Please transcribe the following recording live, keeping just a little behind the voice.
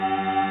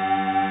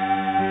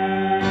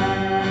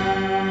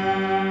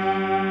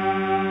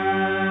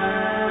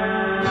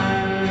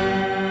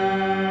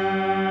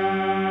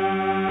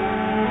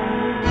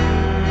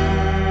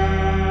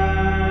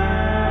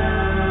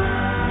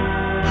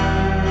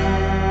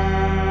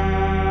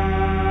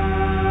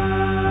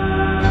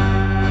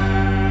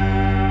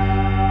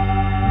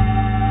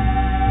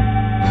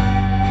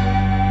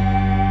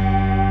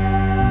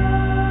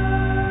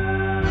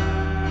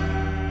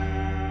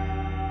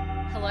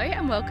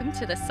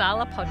welcome to the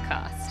Sala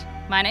podcast.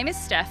 My name is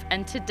Steph,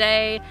 and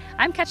today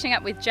I'm catching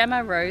up with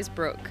Gemma Rose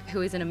Brooke,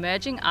 who is an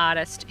emerging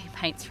artist who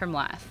paints from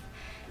life.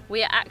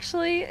 We are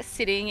actually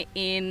sitting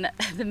in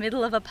the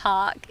middle of a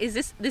park.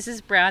 This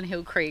is Brown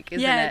Hill Creek,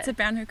 isn't it? Yeah, it's a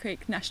Brown Hill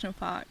Creek National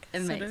Park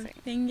Amazing. sort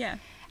of thing, yeah.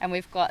 And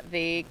we've got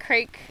the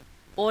creek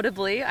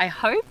audibly, I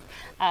hope,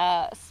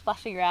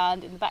 splashing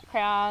around in the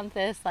background.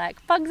 There's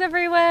like bugs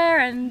everywhere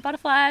and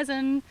butterflies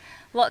and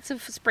lots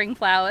of spring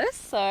flowers.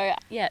 So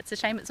yeah, it's a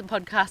shame it's a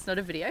podcast, not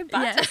a video,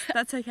 but yes,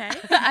 that's okay.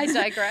 I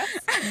digress.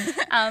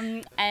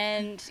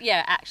 And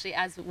yeah, actually,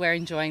 as we're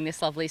enjoying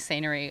this lovely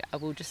scenery, I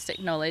will just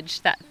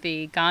acknowledge that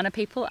the Kaurna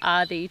people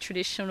are the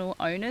traditional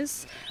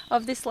owners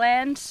of this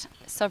land.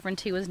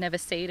 Sovereignty was never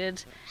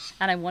ceded,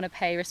 and I want to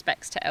pay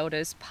respects to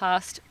elders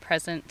past,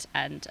 present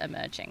and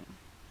emerging.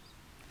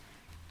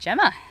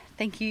 Gemma,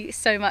 thank you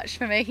so much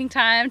for making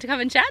time to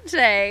come and chat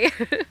today.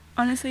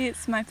 Honestly,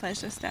 it's my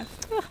pleasure,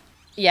 Steph.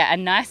 Yeah,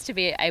 and nice to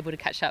be able to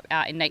catch up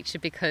out in nature,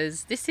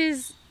 because this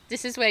is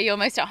where you're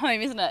most at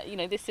home, isn't it? You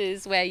know, this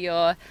is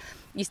where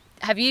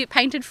have you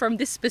painted from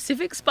this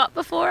specific spot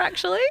before,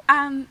 actually?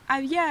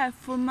 Yeah,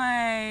 for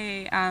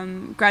my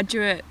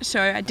graduate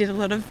show, I did a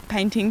lot of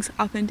paintings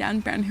up and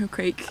down Brown Hill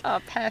Creek. Oh,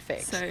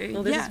 perfect. So,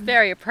 well, this is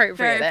very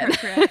appropriate then.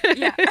 Appropriate,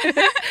 yeah.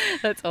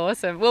 That's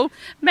awesome. Well,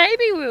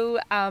 maybe we'll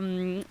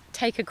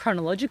take a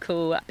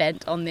chronological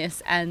bent on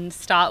this and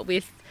start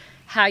with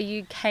how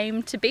you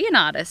came to be an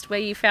artist, where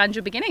you found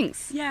your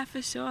beginnings. Yeah, for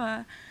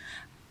sure.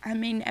 I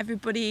mean,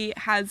 everybody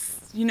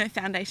has,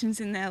 foundations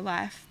in their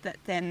life that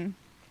then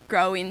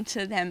grow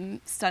into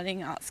them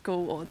studying art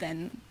school or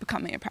then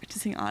becoming a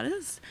practicing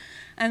artist.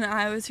 And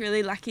I was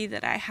really lucky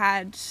that I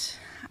had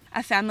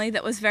a family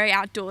that was very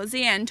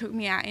outdoorsy and took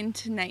me out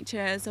into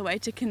nature as a way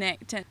to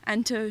connect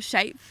and to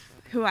shape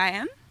who I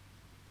am.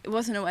 It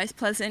wasn't always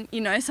pleasant.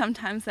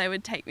 Sometimes they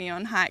would take me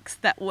on hikes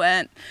that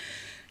weren't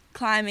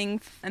climbing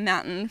a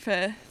mountain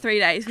for 3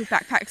 days with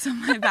backpacks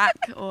on my back,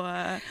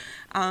 or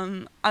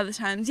other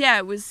times,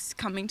 it was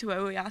coming to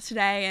where we are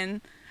today and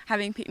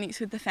having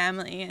picnics with the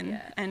family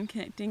and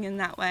connecting in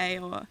that way.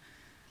 Or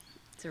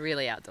it's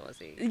really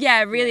outdoorsy.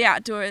 Yeah, really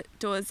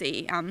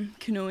outdoorsy,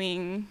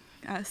 canoeing,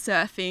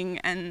 surfing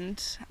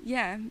and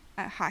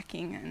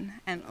hiking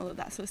and all of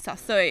that sort of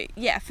stuff. So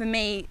yeah, for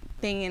me,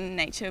 being in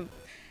nature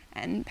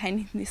and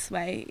painting this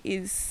way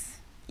is,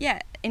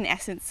 in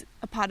essence,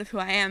 a part of who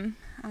I am.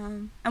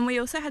 And we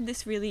also had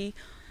this really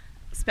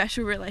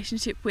special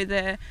relationship with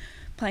a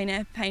plein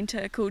air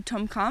painter called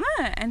Tom Karma,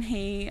 and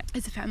he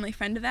is a family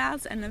friend of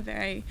ours and a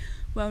very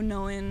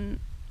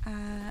well-known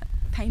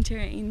painter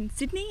in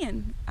Sydney,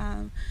 and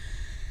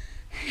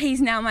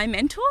he's now my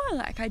mentor.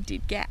 Like, I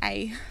did get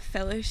a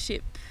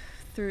fellowship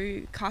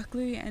through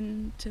Karklu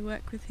and to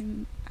work with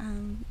him,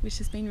 which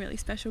has been really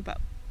special,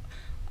 but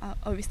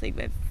obviously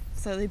we've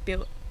slowly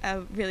built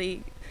a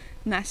really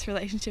nice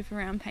relationship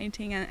around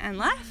painting and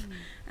life,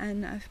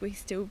 and we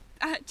still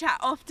chat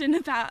often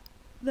about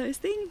those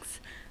things.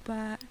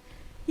 But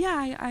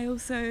yeah, I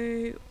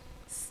also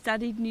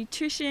studied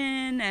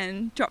nutrition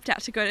and dropped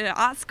out to go to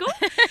art school.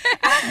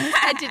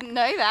 I didn't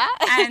know that.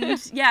 And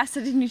I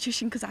studied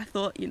nutrition because I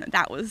thought,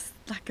 that was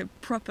like a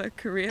proper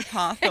career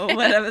path or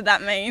whatever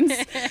that means.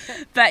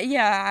 But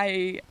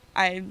I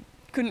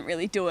couldn't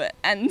really do it,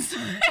 and so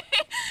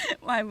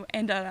I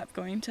ended up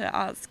going to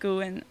art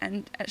school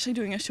and actually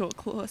doing a short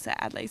course at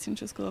Adelaide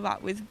Central School of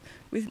Art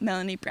with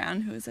Melanie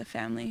Brown, who is a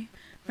family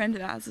friend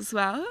of ours as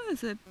well,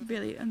 who's a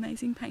really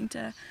amazing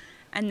painter.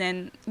 And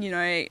then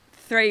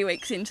 3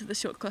 weeks into the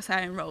short course,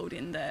 I enrolled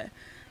in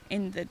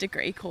the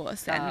degree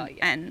course,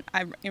 and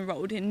I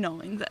enrolled in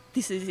knowing that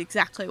this is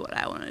exactly what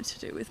I wanted to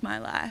do with my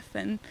life.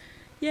 And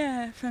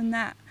from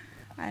that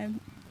I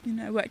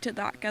worked at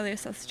the Art Gallery of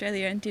South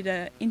Australia and did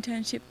an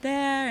internship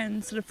there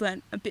and sort of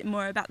learnt a bit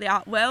more about the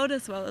art world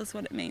as well as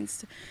what it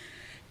means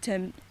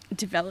to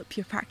develop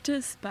your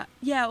practice. But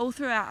all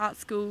throughout art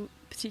school,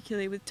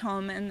 particularly with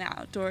Tom and the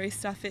outdoorsy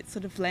stuff, it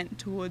sort of lent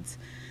towards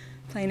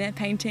plein air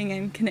painting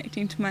and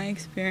connecting to my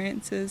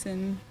experiences.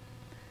 And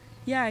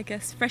I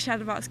guess fresh out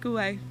of art school,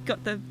 I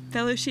got the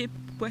fellowship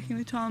working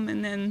with Tom,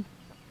 and then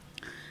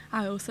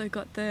I also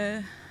got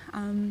the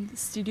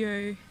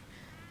studio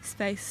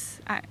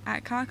space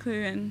at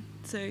Karklu, and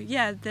so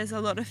there's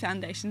a lot of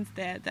foundations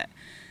there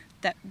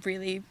that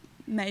really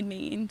made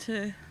me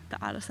into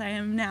the artist I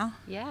am now.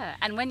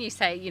 And when you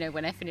say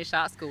when I finished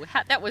art school,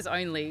 that was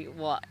only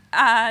what,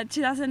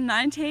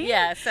 2019.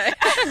 So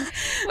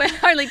we're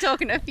only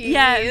talking a few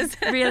years.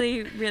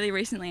 really really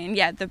recently.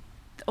 And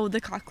all the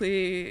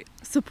Karklu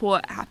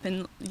support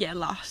happened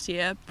last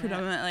year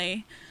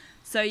predominantly.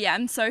 So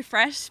I'm so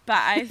fresh, but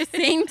I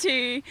seem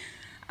to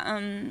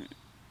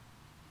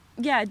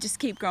just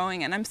keep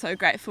growing, and I'm so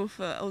grateful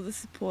for all the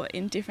support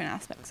in different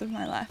aspects of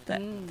my life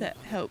that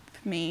help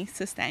me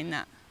sustain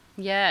that.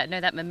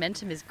 That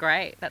momentum is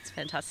great. That's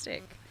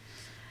fantastic.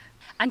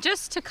 And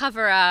just to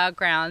cover our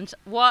ground,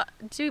 what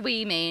do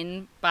we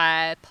mean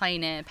by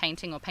plein air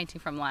painting or painting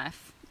from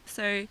life?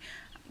 So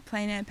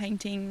plein air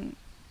painting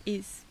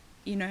is,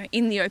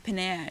 in the open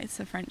air. It's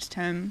a French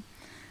term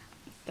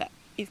that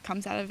it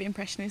comes out of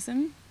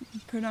Impressionism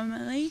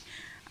predominantly.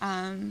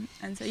 And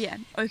so, yeah,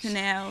 open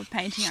air or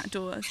painting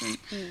outdoors and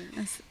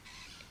it's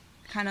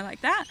kind of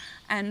like that.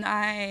 And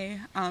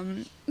I,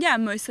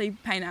 mostly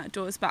paint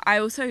outdoors, but I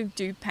also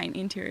do paint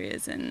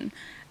interiors and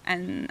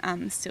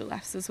still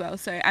lifes as well.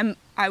 So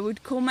I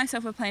would call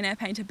myself a plein air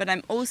painter, but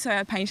I'm also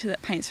a painter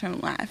that paints from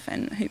life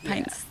and who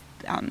paints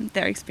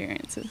their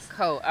experiences.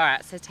 Cool. All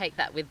right. So take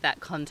that with that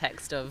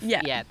context of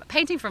but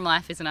painting from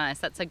life is nice.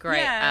 That's a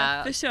great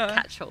for sure.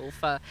 catch-all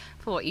for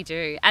what you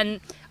do. And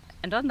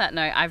on that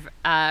note,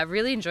 I've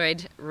really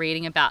enjoyed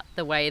reading about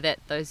the way that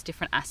those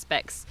different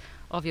aspects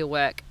of your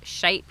work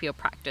shape your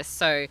practice.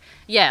 So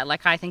yeah,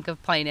 like I think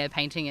of plein air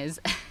painting as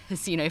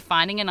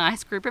finding a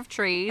nice group of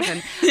trees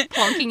and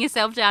plonking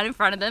yourself down in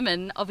front of them,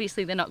 and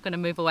obviously they're not going to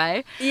move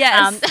away.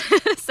 Yes.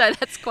 So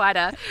that's quite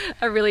a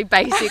really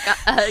basic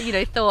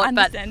thought.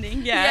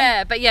 Understanding,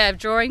 But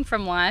drawing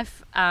from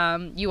life,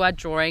 you are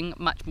drawing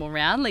much more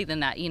roundly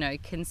than that,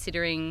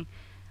 considering,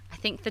 I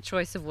think the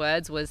choice of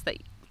words was that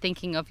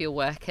thinking of your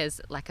work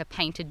as like a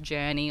painted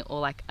journey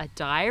or like a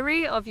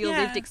diary of your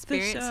lived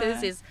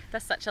experiences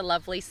that's such a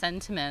lovely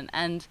sentiment.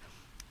 And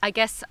I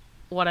guess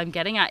what I'm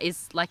getting at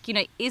is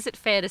is it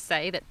fair to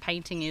say that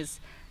painting is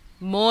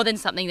more than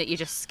something that you're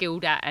just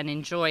skilled at and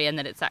enjoy, and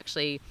that it's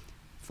actually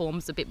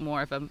forms a bit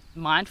more of a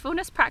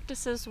mindfulness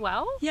practice as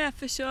well? Yeah,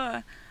 for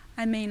sure.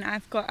 I mean,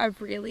 I've got a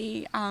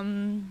really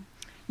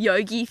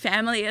yogi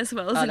family as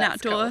well as an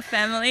outdoor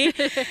family.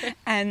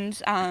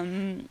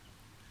 And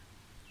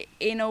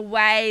in a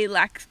way,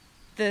 like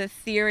the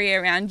theory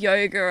around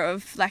yoga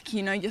of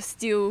you're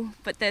still,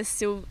 but there's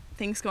still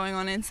things going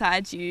on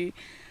inside you,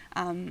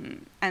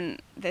 and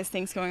there's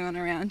things going on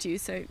around you.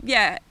 So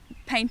yeah,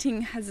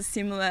 painting has a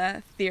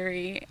similar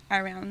theory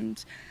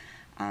around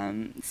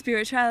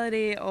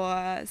spirituality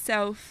or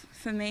self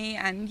for me.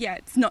 And yeah,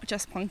 it's not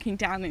just plonking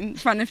down in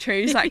front of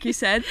trees like you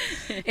said.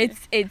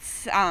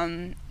 It's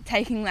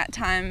taking that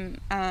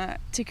time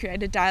to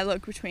create a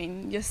dialogue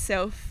between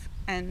yourself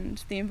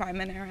and the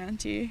environment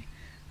around you,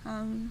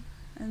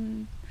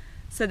 and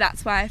so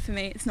that's why for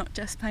me it's not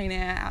just plein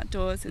air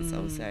outdoors. It's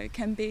also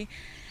can be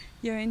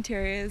your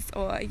interiors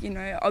or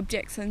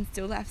objects and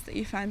still lifes that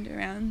you find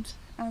around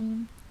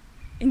in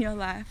your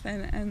life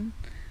and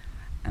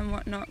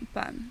whatnot.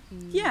 But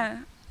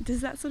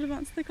does that sort of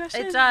answer the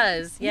question? It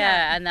does,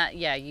 and that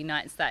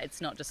unites that.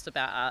 It's not just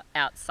about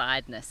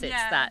outsideness.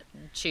 It's that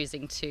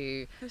choosing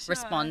to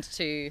respond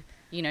to,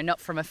 not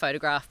from a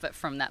photograph, but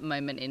from that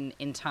moment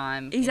in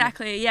time.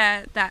 Exactly,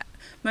 that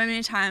moment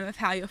in time of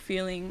how you're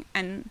feeling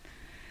and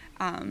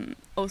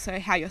also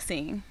how you're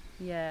seeing.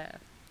 Yeah,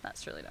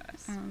 that's really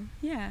nice.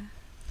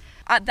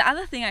 The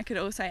other thing I could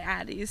also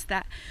add is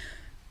that,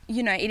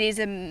 it is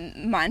a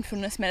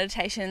mindfulness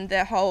meditation,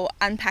 the whole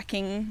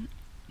unpacking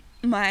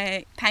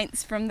my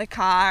paints from the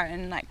car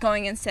and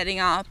going and setting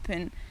up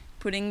and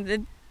putting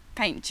the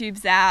paint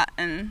tubes out,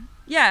 and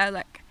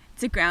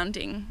it's a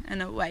grounding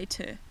and a way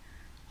to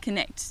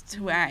connect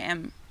to where I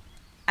am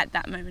at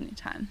that moment in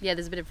time. Yeah,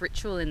 there's a bit of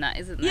ritual in that,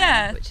 isn't there?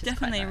 Yeah, which is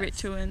definitely quite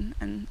nice. Ritual,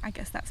 and I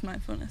guess that's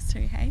mindfulness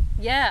too, hey?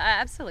 Yeah,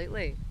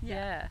 absolutely.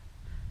 Yeah.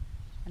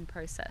 And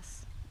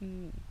process.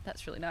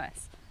 That's really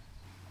nice.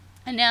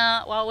 And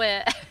now, while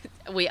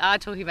we are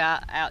talking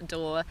about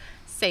outdoor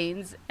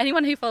scenes,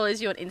 anyone who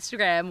follows you on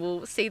Instagram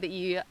will see that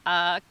you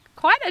are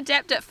quite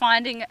adept at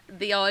finding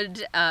the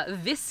odd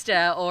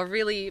vista or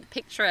really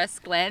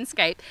picturesque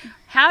landscape.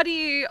 How do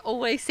you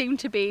always seem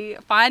to be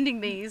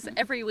finding these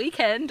every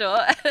weekend?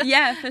 Or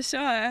Yeah, for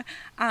sure.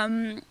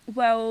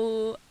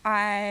 Well,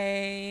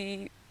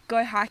 I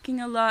go hiking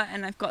a lot,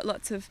 and I've got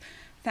lots of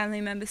family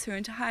members who are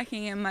into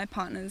hiking, and my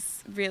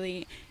partner's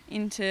really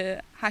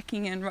into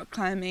hiking and rock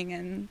climbing,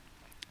 and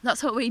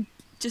that's what we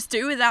just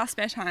do with our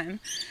spare time.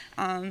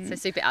 So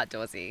super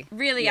outdoorsy.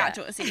 Really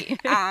outdoorsy.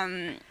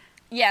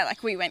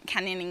 We went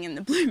canyoning in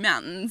the Blue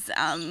Mountains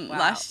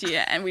last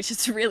year, and which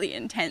is a really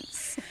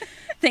intense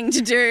thing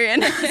to do,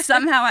 and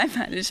somehow I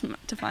managed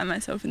to find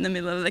myself in the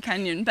middle of the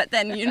canyon. But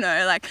then,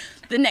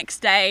 the next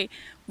day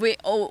we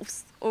all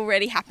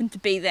already happened to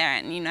be there,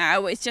 and I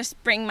always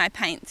just bring my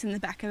paints in the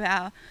back of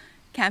our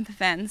camper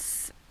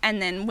vans,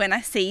 and then when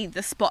I see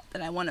the spot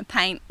that I want to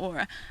paint,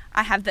 or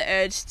I have the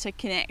urge to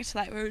connect,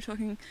 like we were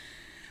talking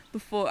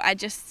before, I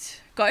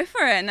just go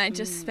for it, and I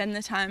just spend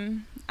the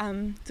time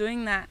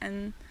doing that.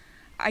 And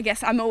I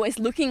guess I'm always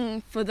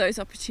looking for those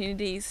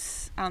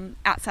opportunities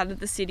outside of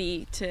the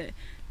city to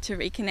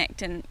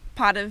reconnect. And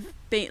part of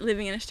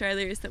living in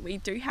Australia is that we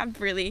do have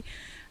really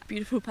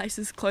beautiful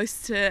places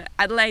close to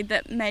Adelaide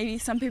that maybe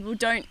some people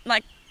don't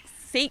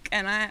seek,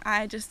 and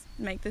I just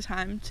make the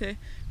time to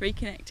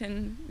reconnect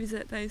and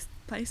visit those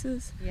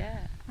places.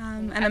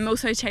 And I'm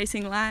also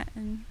chasing light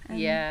and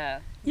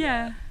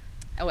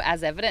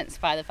as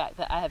evidenced by the fact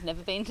that I have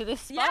never been to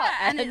this spot.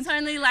 And it's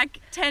only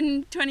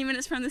 10-20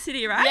 minutes from the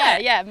city,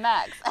 right?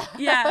 Max.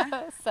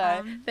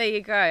 So there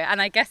you go.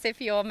 And I guess if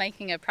you're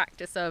making a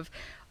practice of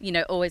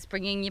always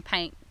bringing your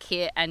paint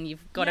kit and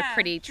you've got a Yeah,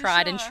 pretty for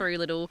tried and sure. true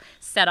little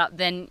setup,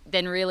 then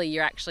really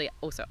you're actually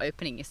also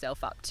opening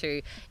yourself up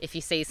to, if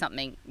you see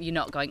something, you're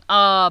not going,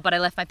 oh, but I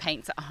left my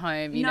paints at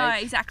home, No,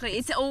 exactly.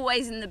 It's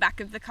always in the back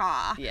of the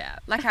car. Yeah.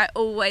 Like I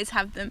always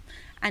have them.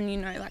 And,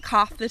 like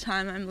half the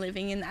time I'm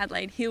living in the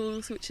Adelaide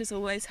Hills, which is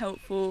always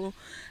helpful.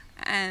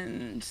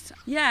 And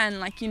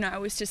I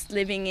was just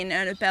living in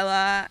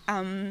Ernabella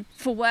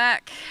for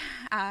work.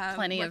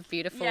 Plenty of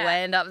beautiful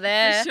land up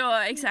there. For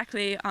sure,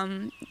 exactly.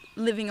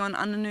 Living on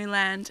Unanoo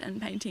land and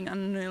painting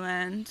Unanoo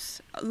land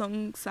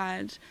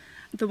alongside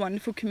the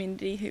wonderful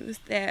community who was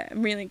there,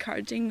 really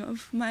encouraging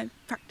of my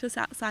practice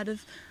outside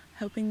of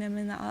helping them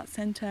in the art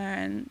centre.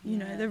 And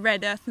the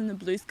red earth and the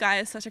blue sky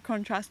is such a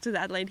contrast to the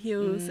Adelaide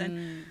Hills,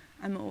 and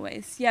I'm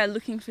always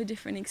looking for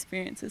different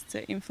experiences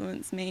to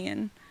influence me.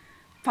 And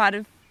part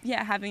of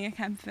having a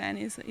camper van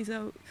is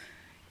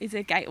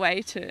a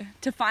gateway to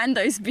find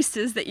those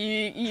vistas that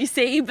you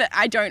see, but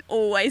I don't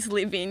always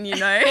live in,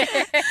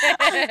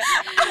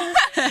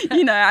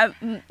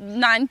 I'm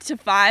 9 to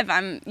 5,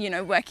 I'm,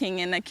 working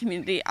in a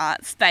community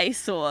art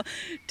space or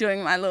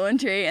doing my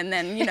laundry. And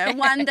then,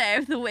 one day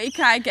of the week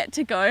I get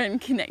to go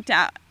and connect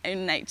out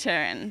in nature,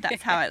 and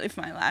that's how I live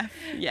my life.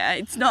 Yeah,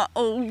 it's not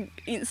all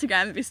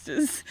Instagram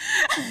vistas.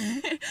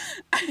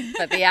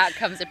 But the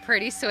outcomes are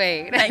pretty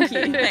sweet. Thank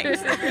you,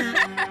 thanks.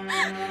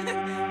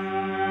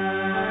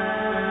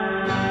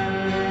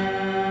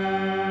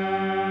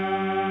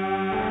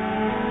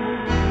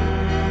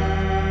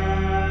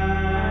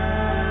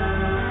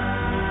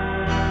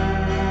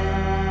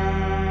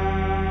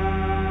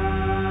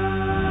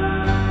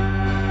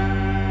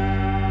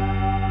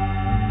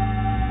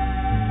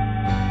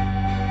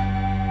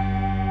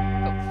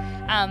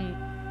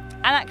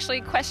 And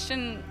actually,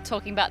 question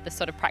talking about the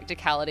sort of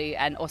practicality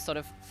and or sort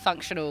of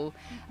functional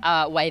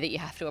way that you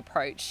have to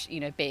approach,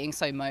 being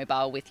so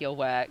mobile with your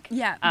work.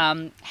 Yeah.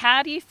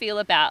 How do you feel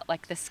about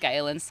like the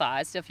scale and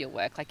size of your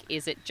work? Like,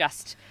 is it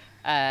just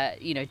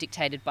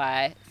dictated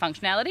by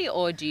functionality,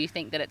 or do you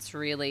think that it's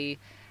really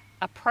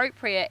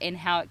appropriate in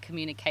how it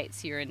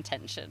communicates your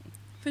intention?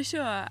 For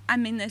sure. I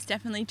mean, there's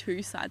definitely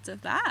two sides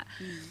of that.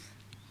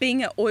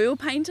 Being an oil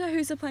painter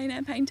who's a plein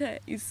air painter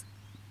is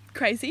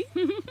crazy.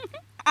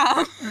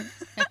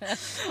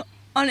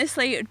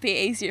 Honestly, it would be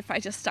easier if I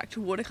just stuck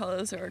to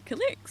watercolours or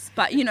acrylics.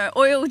 But,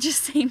 oil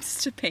just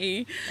seems to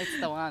be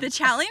the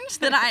challenge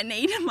that I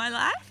need in my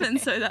life.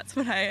 And so that's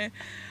what I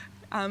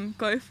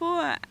go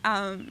for.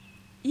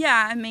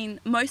 I mean,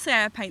 mostly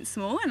I paint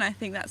small, and I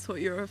think that's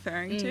what you're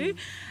referring to.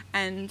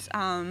 And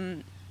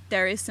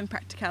there is some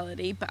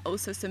practicality, but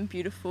also some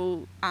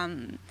beautiful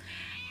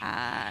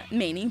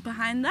meaning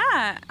behind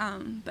that.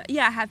 But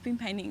I have been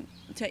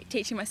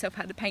teaching myself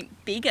how to paint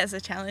big as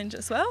a challenge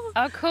as well.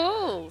 Oh,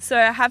 cool. So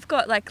I have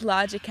got like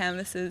larger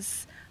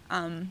canvases,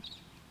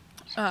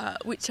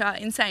 which are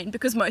insane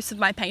because most of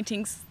my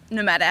paintings,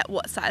 no matter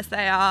what size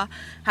they are,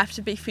 have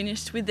to be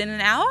finished within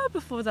an hour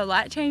before the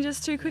light changes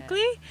too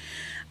quickly.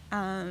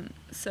 But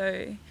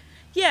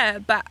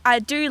I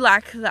do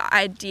like the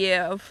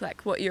idea of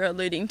like what you're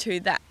alluding to,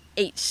 that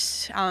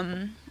each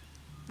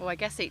well, I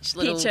guess each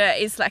little picture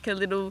is like a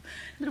little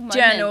moment.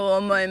 journal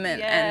or moment.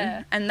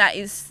 Yeah. And that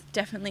is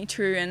definitely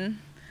true. And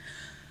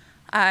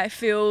I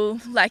feel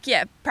like,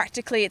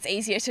 practically it's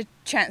easier to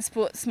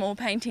transport small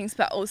paintings,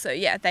 but also,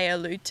 they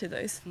allude to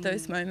those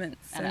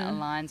moments. And it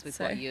aligns with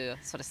what you're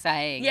sort of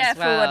saying as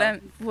well. well.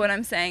 For what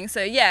I'm saying.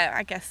 So,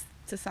 I guess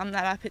to sum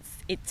that up,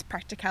 it's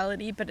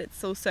practicality, but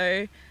it's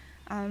also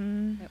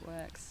it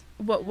works.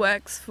 What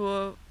works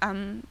for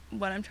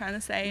what I'm trying to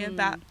say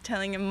about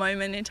telling a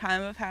moment in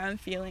time of how I'm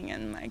feeling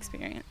and my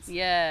experience.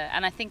 Yeah,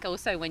 and I think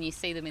also when you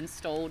see them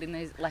installed in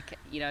those, like,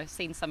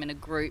 seen some in a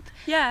group,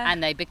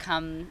 and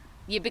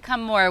you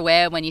become more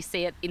aware when you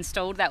see it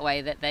installed that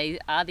way that they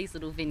are these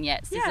little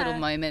vignettes, these little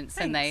moments,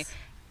 thanks. and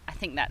I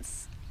think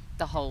that's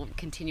the whole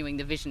continuing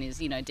the vision is,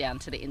 down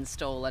to the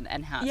install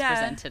and how it's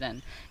presented.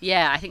 And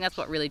I think that's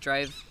what really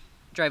drove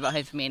it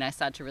home for me, and I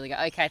started to really go,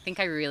 okay, I think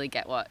I really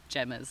get what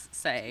Gemma's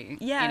saying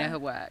in her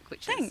work,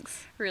 which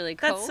is really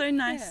cool. That's so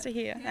nice to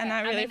hear, and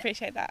I really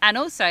appreciate that. And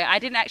also, I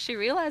didn't actually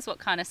realise what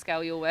kind of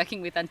scale you're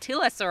working with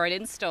until I saw it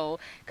install,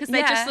 because they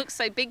just look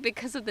so big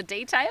because of the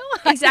detail.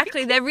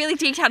 Exactly, they're really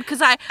detailed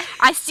because I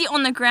sit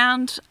on the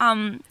ground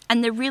and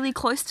they're really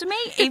close to me,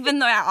 even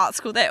though at art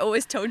school they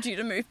always told you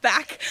to move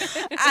back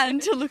and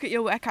to look at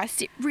your work. I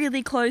sit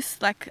really close,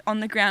 like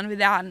on the ground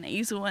without an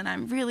easel, and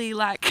I'm really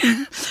like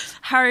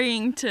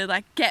hurrying to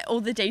like get all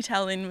the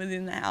detail in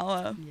within the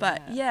hour.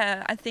 But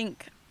I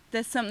think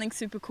there's something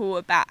super cool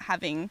about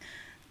having,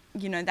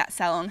 that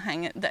salon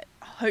hanger that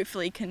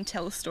hopefully can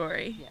tell a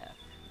story. Yeah,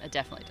 it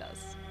definitely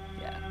does.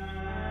 Yeah.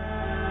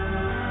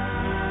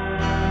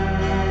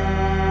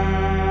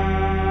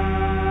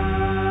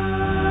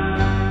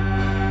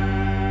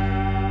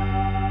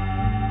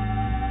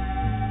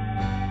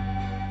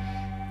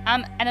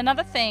 And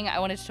another thing I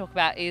wanted to talk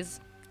about is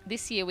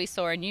this year we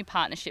saw a new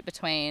partnership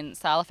between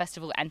Sala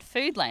Festival and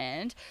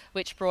Foodland,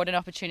 which brought an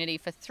opportunity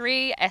for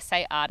 3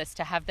 SA artists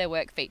to have their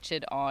work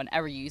featured on a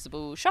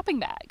reusable shopping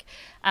bag.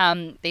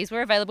 These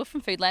were available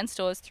from Foodland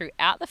stores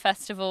throughout the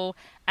festival,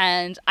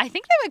 and I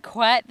think they were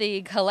quite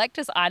the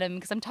collector's item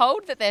because I'm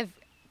told that they've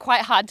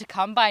quite hard to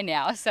come by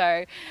now,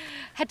 so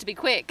had to be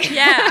quick.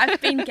 Yeah, I've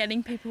been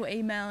getting people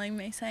emailing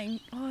me saying,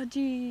 "Oh, do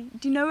you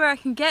know where I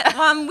can get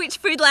one? Which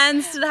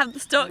Foodlands do have the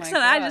stocks?" Oh my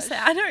and I gosh. just say,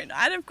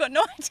 I've got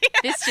no idea.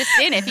 This just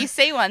in, if you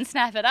see one,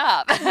 snap it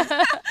up.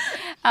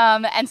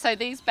 And so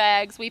these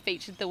bags, we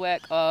featured the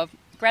work of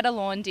Greta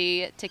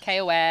Laundy,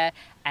 Takeo Ware,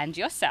 and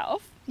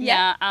yourself.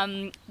 Yeah.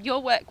 Now,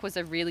 your work was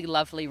a really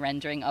lovely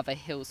rendering of a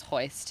Hills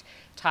hoist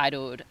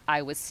titled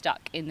 "I Was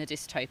Stuck in the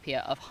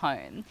Dystopia of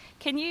Home."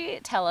 Can you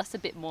tell us a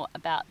bit more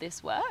about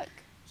this work?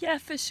 Yeah,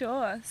 for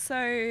sure.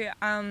 So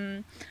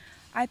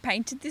I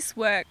painted this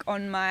work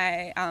on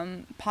my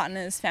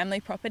partner's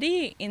family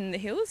property in the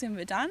hills in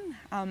Verdun,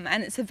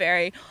 and it's a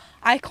very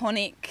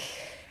iconic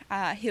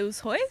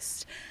Hills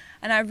hoist,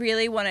 and I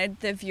really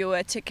wanted the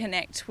viewer to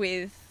connect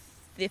with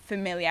the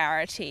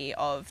familiarity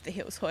of the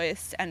Hills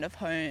hoist and of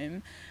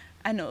home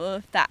and all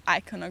of that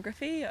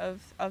iconography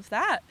of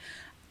that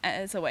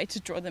as a way to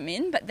draw them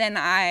in. But then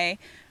I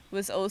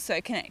was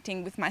also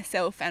connecting with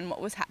myself and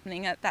what was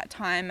happening at that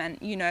time, and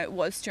it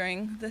was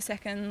during the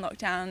second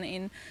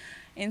lockdown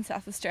in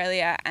South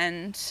Australia,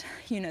 and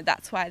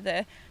that's why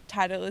the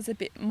title is a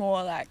bit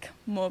more like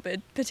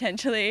morbid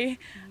potentially,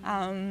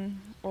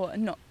 or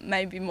not,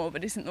 maybe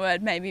morbid isn't the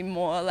word, maybe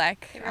more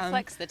like It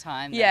reflects the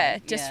time.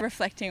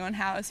 Reflecting on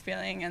how I was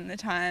feeling and the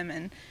time,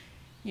 and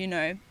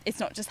it's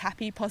not just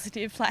happy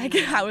positive like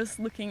I was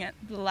looking at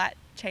the light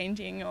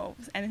changing or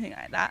anything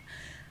like that.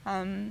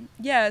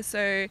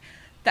 So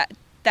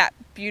that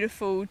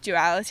beautiful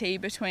duality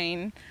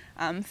between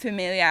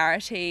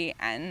familiarity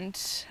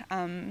and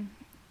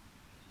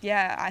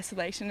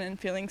isolation and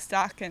feeling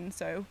stuck, and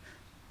so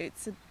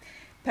it's a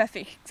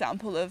perfect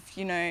example of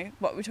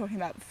what we were talking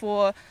about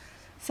before,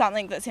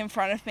 something that's in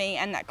front of me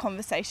and that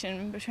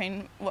conversation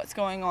between what's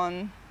going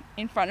on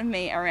in front of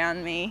me,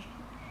 around me,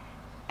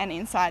 and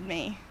inside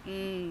me.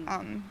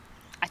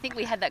 I think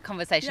we had that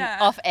conversation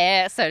off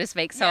air, so to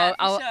speak. So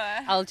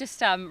Yeah, I'll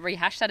just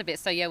rehash that a bit.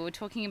 So we're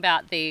talking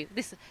about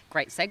this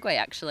great segue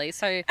actually.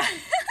 So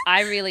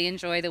I really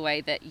enjoy the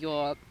way that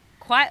your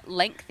quite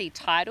lengthy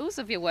titles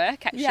of your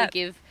work actually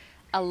give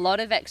a lot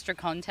of extra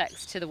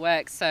context to the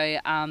work. So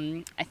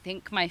I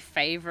think my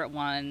favourite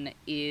one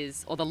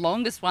is, or the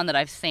longest one that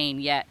I've seen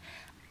yet,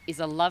 is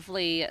a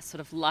lovely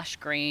sort of lush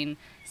green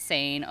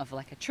scene of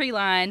like a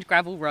tree-lined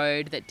gravel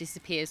road that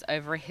disappears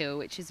over a hill,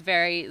 which is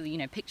very,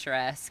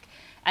 picturesque.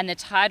 And the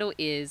title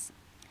is,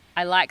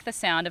 "I like the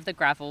sound of the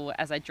gravel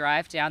as I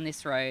drive down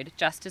this road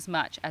just as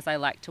much as I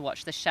like to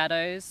watch the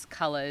shadows,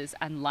 colours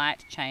and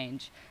light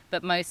change.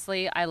 But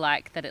mostly I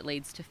like that it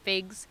leads to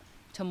figs,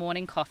 to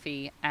morning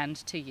coffee and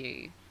to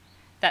you."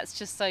 That's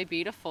just so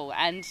beautiful.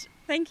 And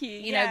Thank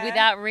you.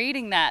 without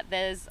reading that,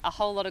 there's a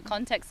whole lot of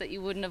context that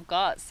you wouldn't have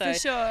got. So For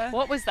sure.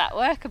 What was that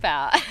work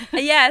about?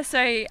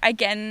 So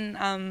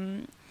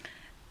again,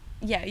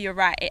 you're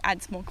right, it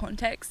adds more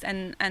context,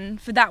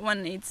 and for that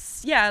one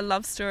it's a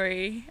love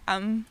story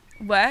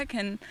work,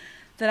 and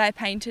that I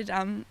painted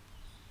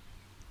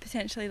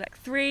potentially like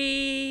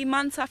 3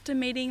 months after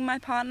meeting my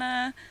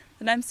partner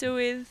that I'm still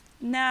with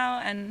now,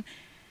 and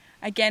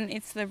again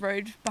it's the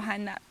road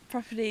behind that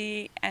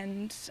property,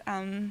 and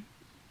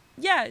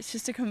it's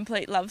just a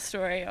complete love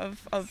story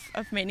of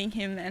meeting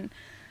him and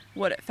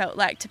what it felt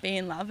like to be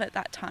in love at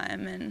that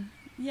time, and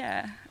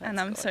and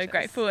I'm so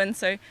grateful. And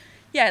so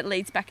it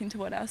leads back into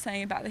what I was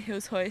saying about the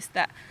Hills hoist,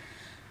 that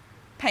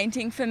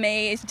painting for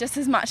me is just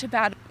as much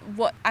about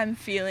what I'm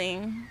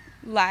feeling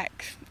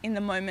like in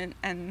the moment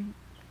and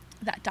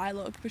that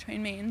dialogue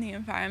between me and the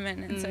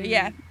environment. And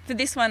so for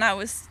this one I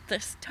was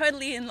just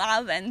totally in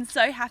love and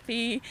so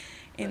happy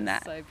in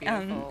that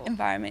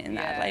environment in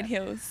the Adelaide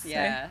Hills.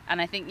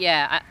 And I think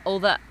all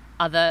the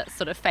other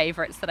sort of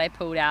favourites that I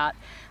pulled out,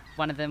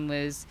 one of them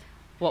was,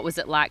 what was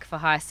it like for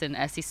Hyacinth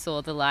as he saw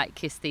the light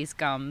kiss these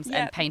gums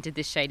and painted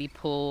this shady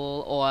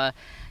pool? Or,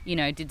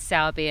 did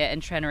Sourbeer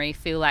and Trenery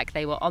feel like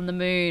they were on the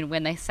moon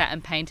when they sat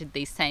and painted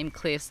these same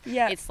cliffs?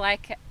 It's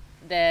like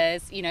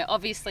there's,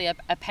 obviously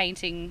a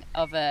painting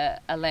of a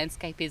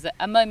landscape is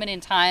a moment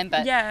in time,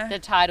 but the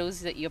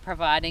titles that you're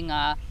providing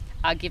are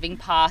giving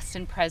past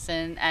and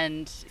present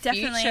and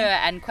future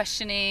and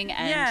questioning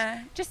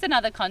and just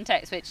another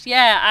context, which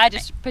I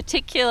just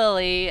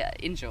particularly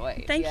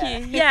enjoy. Thank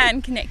you.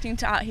 And connecting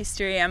to art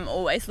history, I'm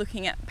always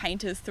looking at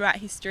painters throughout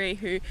history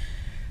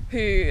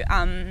who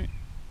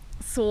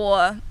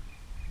saw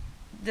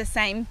the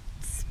same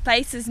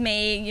space as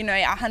me,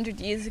 100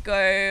 years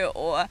ago,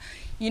 or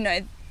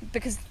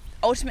because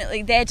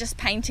ultimately they're just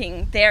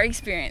painting their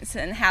experience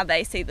and how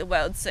they see the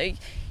world. So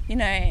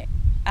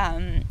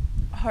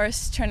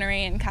Horace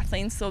Trenery and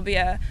Kathleen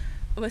Sourbeer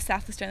were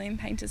South Australian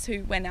painters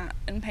who went out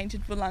and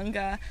painted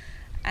Wollonga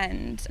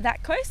and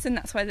that coast, and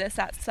that's why there's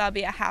that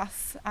Sourbeer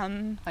house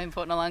in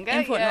Port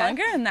Noarlunga,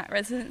 and that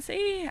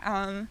residency,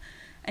 and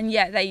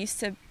they used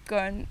to go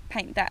and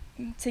paint that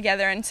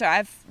together. And so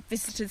I've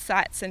visited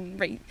sites and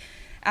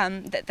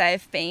that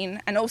they've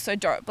been, and also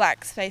Dorrit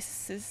Black's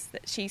faces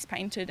that she's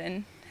painted,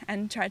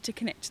 and tried to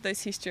connect to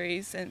those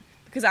histories, and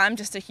because I'm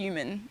just a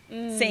human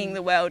seeing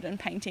the world and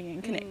painting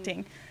and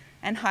connecting.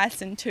 And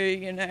Hyson too,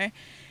 you know,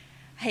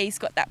 he's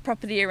got that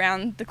property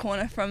around the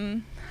corner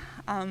from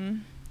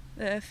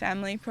the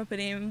family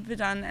property in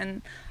Verdun,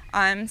 and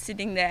I'm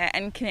sitting there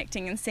and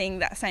connecting and seeing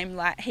that same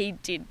light he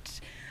did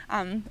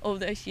all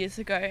those years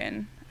ago.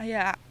 And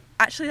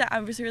actually I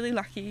was really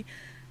lucky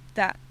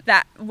that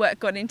work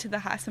got into the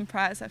Hyson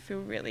Prize. I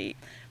feel really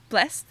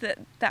blessed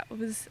that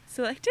was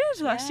selected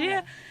last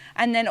year.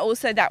 And then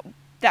also that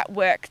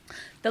work,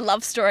 the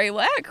love story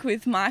work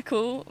with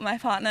Michael, my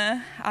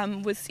partner,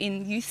 was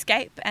in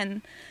Youthscape,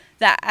 and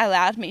that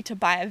allowed me to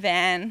buy a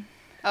van.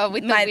 Oh,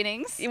 with the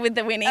winnings? With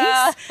the winnings.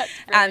 Oh,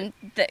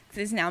 that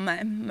is now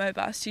my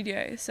mobile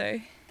studio, so...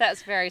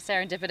 That's very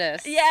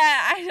serendipitous.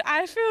 Yeah,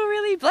 I feel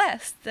really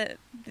blessed that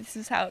this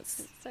is how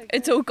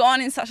it's all gone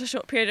in such a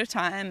short period of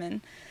time.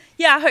 And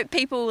yeah, I hope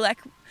people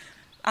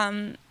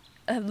have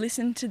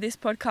listened to this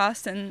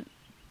podcast, and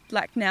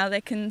now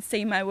they can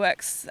see my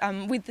works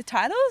with the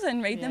titles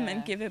and read them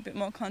and give a bit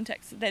more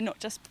context. They're not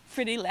just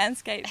pretty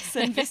landscapes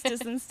and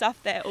vistas and stuff.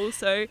 They're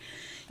also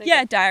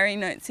diary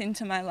notes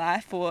into my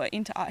life or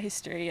into art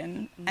history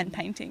and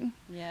painting.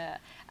 Yeah,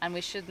 and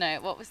we should know,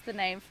 what was the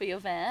name for your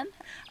van?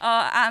 So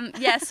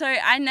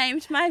I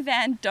named my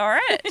van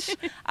Dorrit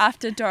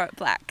after Dorrit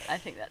Black. I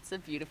think that's a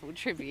beautiful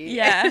tribute.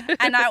 Yeah,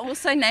 and I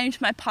also named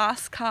my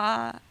past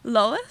car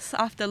Lois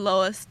after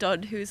Lois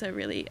Dodd, who's a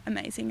really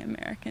amazing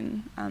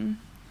American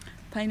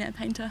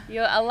painter.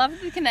 I love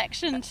the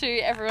connection to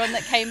everyone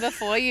that came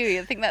before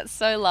you. I think that's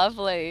so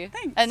lovely.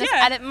 Thanks.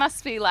 And it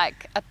must be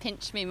like a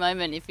pinch me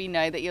moment if you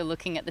know that you're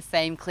looking at the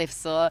same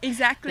cliffs or the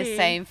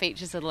same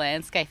features of the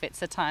landscape.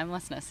 It's a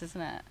timelessness,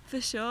 isn't it?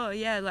 For sure,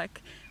 yeah.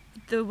 Like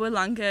the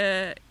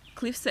Wollonga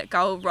cliffs at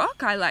Gull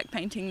Rock, I like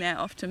painting there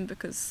often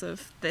because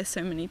there's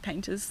so many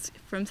painters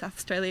from South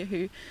Australia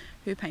who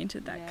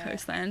painted that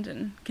coastland,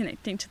 and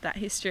connecting to that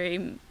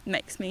history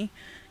makes me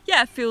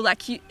feel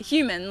like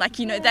human,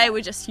 they were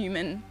just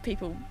human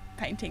people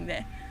painting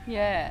there.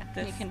 Yeah,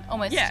 you can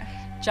almost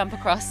jump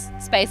across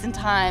space and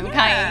time,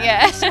 can't you?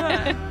 Yeah,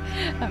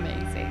 sure.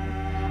 Amazing.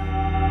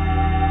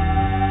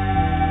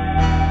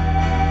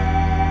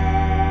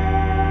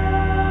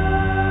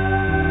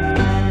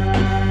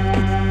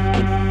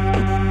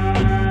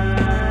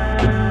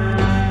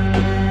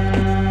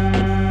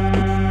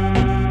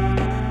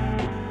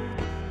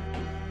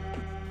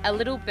 A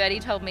little birdie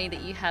told me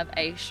that you have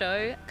a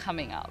show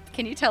coming up.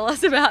 Can you tell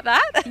us about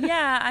that?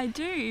 Yeah, I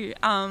do.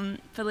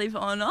 Believe it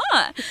or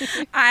not.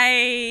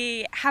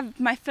 I have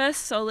my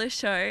first solo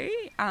show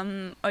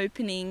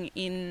opening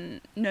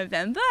in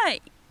November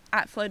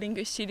at Floating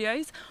Goose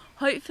Studios.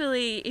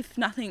 Hopefully, if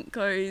nothing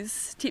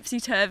goes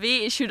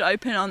tipsy-turvy, it should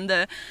open on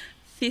the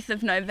 5th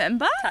of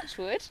November. Touch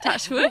wood.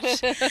 Touch wood.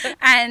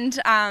 And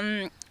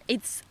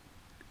it's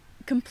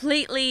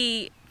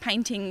completely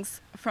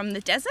paintings from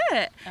the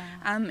desert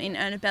in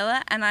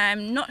Ernabella, and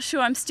I'm not sure,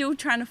 I'm still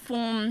trying to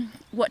form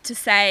what to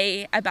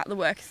say about the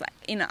work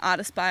in an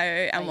artist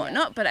bio and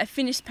whatnot, but I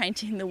finished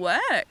painting the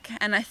work,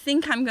 and I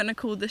think I'm going to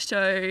call the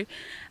show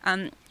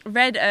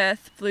Red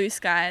Earth, Blue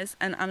Skies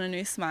and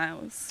Unanu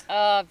Smiles.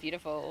 Oh,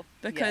 beautiful.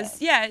 Because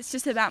it's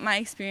just about my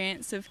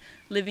experience of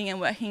living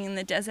and working in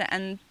the desert,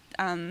 and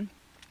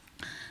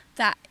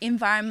that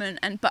environment,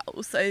 but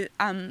also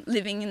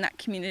living in that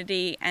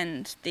community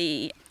and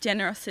the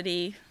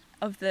generosity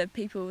of the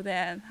people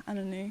there,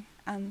 Unanu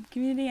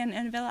community and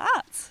Ernabella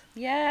Arts.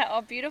 Yeah,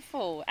 oh,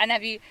 beautiful. And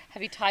have you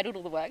titled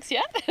all the works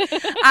yet?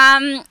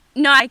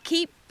 No, I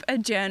keep a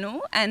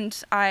journal,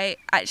 and I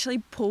actually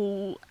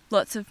pull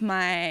lots of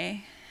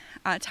my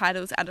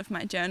titles out of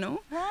my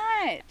journal.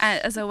 Right.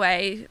 As a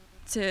way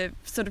to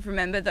sort of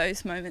remember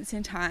those moments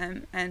in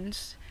time. And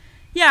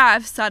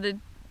I've started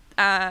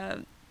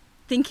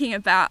thinking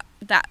about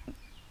that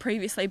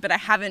previously, but I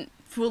haven't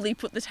fully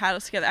put the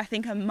titles together. I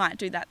think I might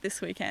do that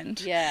this weekend.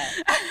 Yeah.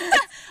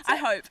 I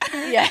hope.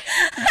 Yeah.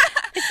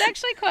 It's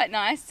actually quite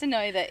nice to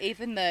know that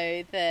even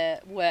though the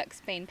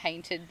work's been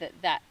painted,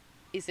 that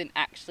isn't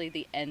actually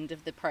the end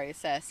of the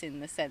process,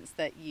 in the sense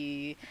that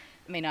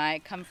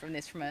I come from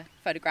a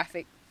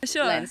photographic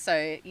lens,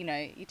 so,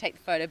 you take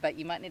the photo, but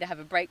you might need to have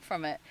a break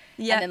from it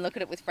and then look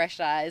at it with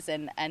fresh eyes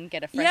and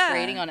get a fresh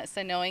reading on it.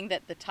 So knowing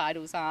that the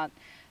titles aren't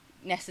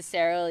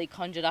necessarily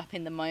conjured up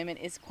in the moment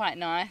is quite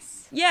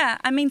nice. Yeah,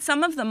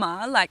 some of them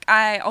are.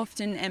 I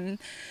often am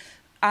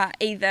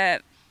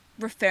either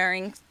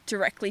referring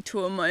directly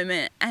to a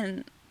moment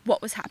and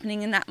what was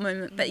happening in that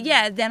moment, but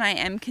then I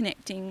am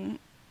connecting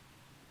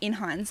in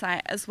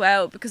hindsight as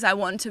well, because I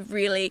want to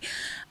really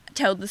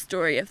tell the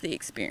story of the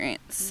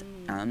experience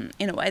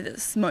in a way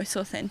that's most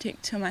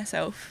authentic to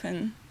myself,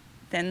 and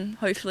then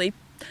hopefully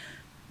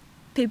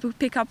people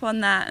pick up on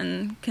that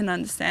and can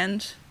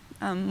understand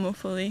more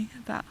fully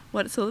about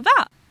what it's all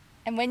about.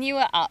 And when you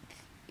were up,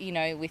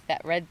 with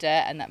that red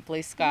dirt and that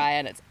blue sky,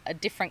 and it's a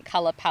different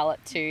colour palette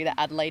to the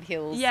Adelaide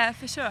Hills. Yeah,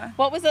 for sure.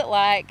 What was it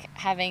like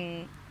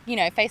having you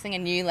know, facing a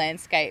new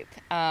landscape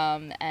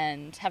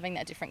and having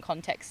that different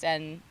context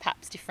and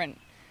perhaps different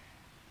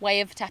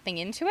way of tapping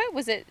into it?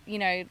 Was it, you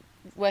know,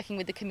 working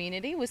with the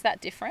community, was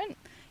that different?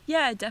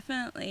 Yeah,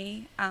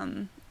 definitely.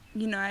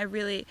 You know, I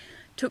really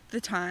took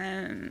the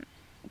time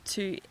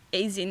to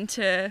ease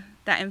into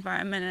that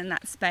environment and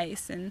that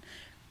space, and,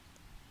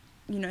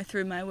 you know,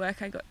 through my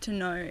work I got to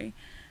know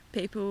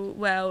people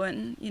well,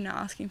 and, you know,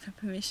 asking for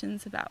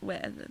permissions about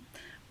where it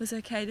was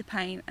okay to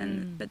paint,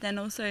 and but then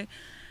also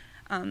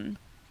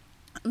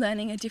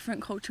learning a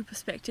different cultural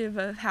perspective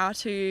of how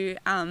to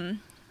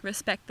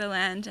respect the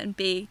land and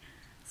be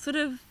sort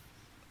of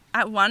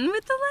at one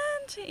with the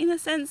land, in a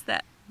sense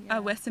that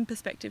a Western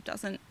perspective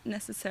doesn't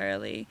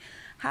necessarily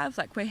have.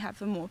 Like, we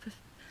have a more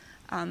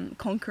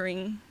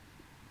conquering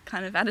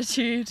kind of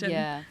attitude. And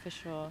yeah, for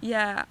sure.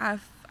 Yeah,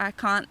 I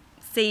can't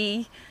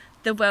see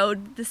the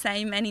world the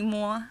same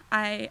anymore.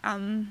 I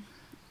am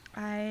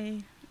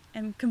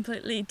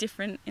completely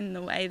different in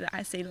the way that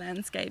I see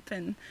landscape,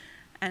 and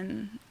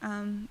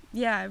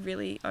yeah, I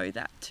really owe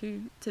that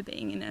to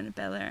being in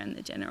Annabella and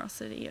the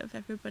generosity of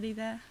everybody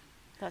there.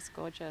 That's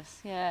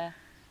gorgeous. Yeah.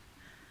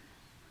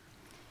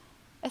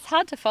 It's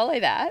hard to follow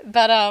that,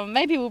 but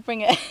maybe we'll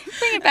bring it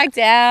back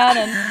down,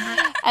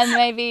 and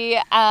maybe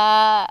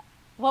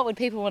what would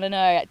people want to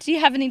know? Do you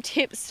have any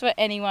tips for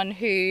anyone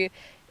who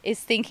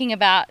is thinking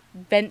about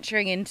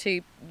venturing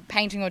into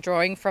painting or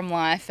drawing from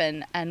life,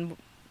 and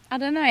I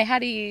don't know, how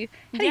do you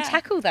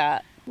tackle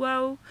that?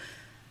 Well,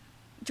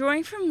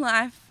 drawing from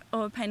life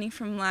or painting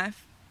from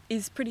life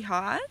is pretty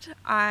hard.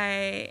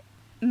 I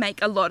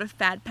make a lot of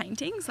bad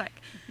paintings, like,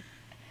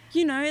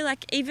 you know,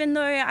 like, even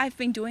though I've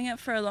been doing it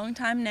for a long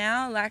time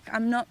now, like,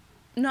 I'm not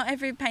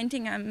every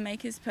painting I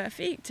make is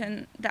perfect,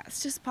 and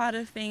that's just part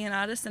of being an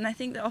artist. And I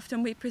think that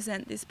often we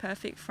present this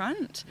perfect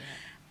front,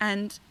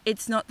 and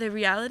it's not the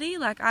reality.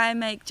 Like, I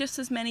make just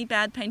as many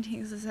bad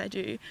paintings as I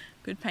do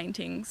good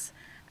paintings,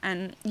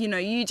 and, you know,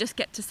 you just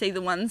get to see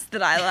the ones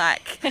that I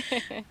like.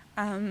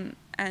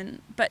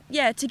 But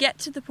yeah, to get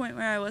to the point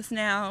where I was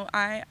now,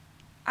 I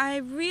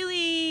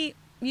really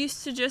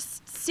used to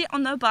just sit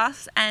on the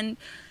bus and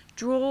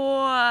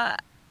draw,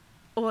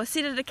 or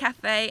sit at a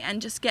cafe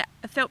and just get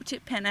a felt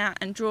tip pen out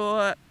and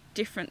draw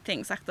different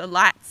things, like the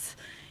lights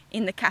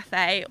in the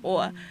cafe,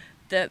 or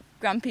the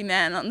grumpy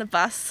man on the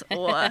bus,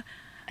 or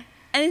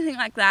anything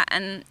like that.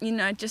 And, you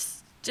know,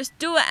 just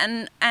do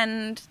it,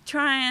 and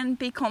try and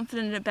be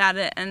confident about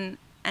it, and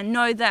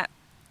know that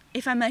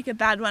if I make a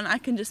bad one, I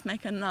can just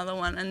make another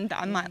one, and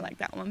I might like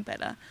that one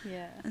better.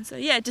 Yeah. And so,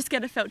 yeah, just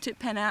get a felt tip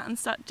pen out and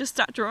start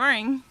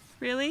drawing,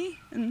 really.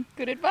 And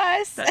good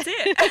advice. That's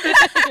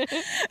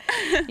it.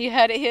 You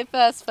heard it here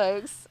first,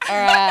 folks. All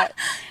right.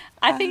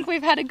 I think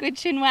we've had a good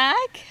chin wag.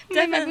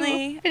 Definitely.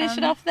 Maybe we'll finish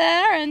it off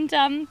there. And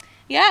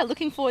yeah,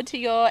 looking forward to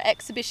your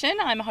exhibition.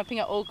 I'm hoping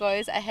it all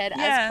goes ahead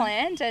as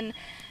planned. And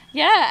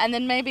yeah, and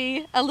then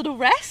maybe a little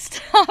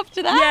rest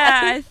after that.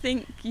 Yeah, I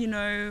think, you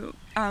know,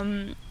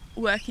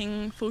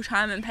 working full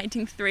time and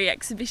painting 3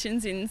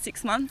 exhibitions in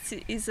 6 months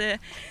is a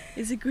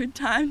good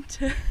time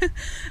to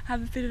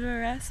have a bit of a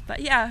rest.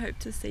 But yeah, I hope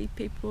to see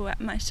people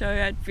at my show.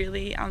 I'd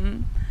really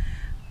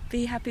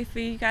be happy for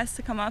you guys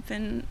to come up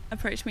and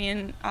approach me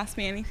and ask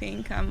me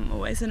anything. I'm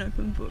always an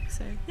open book.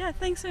 So yeah,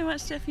 thanks so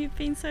much, Jeff. You've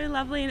been so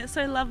lovely, and it's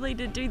so lovely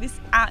to do this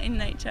out in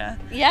nature.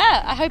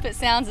 Yeah, I hope it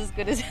sounds as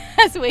good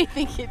as we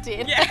think it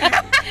did.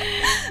 Yeah.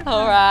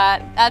 All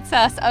right, that's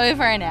us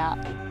over and out.